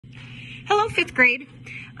Hello, fifth grade.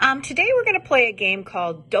 Today we're going to play a game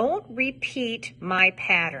called Don't Repeat My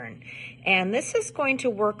Pattern. And this is going to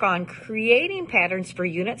work on creating patterns for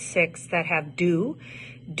Unit 6 that have do,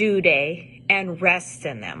 due day, and rest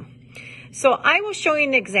in them. So I will show you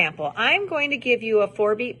an example. I'm going to give you a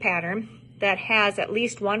 4-beat pattern that has at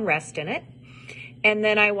least one rest in it. And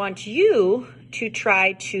then I want you to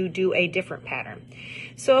try to do a different pattern.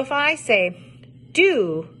 So if I say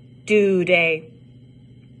do, due day,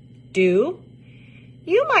 do,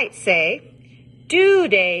 you might say due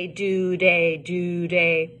day, due day, due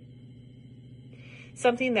day.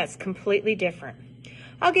 Something that's completely different.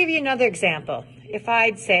 I'll give you another example. If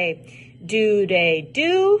I'd say due day,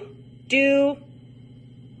 do,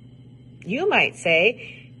 you might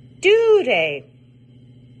say due day,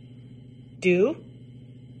 do.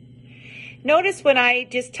 Notice when I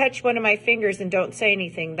just touch one of my fingers and don't say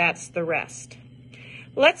anything, that's the rest.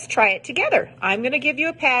 Let's try it together. I'm going to give you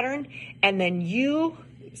a pattern, and then you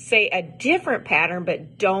say a different pattern,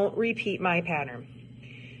 but don't repeat my pattern.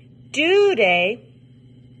 Due day,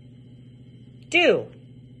 do.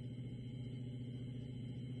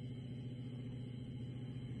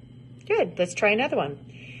 Good. Let's try another one.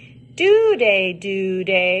 Due day, due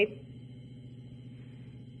day.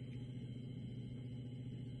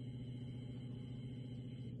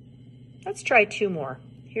 Let's try two more.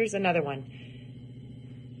 Here's another one.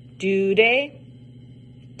 Due day,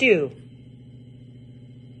 do.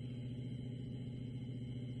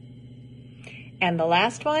 And the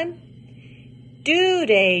last one, due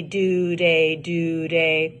day, due day, due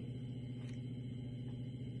day.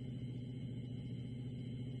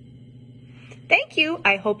 Thank you.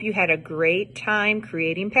 I hope you had a great time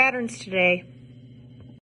creating patterns today.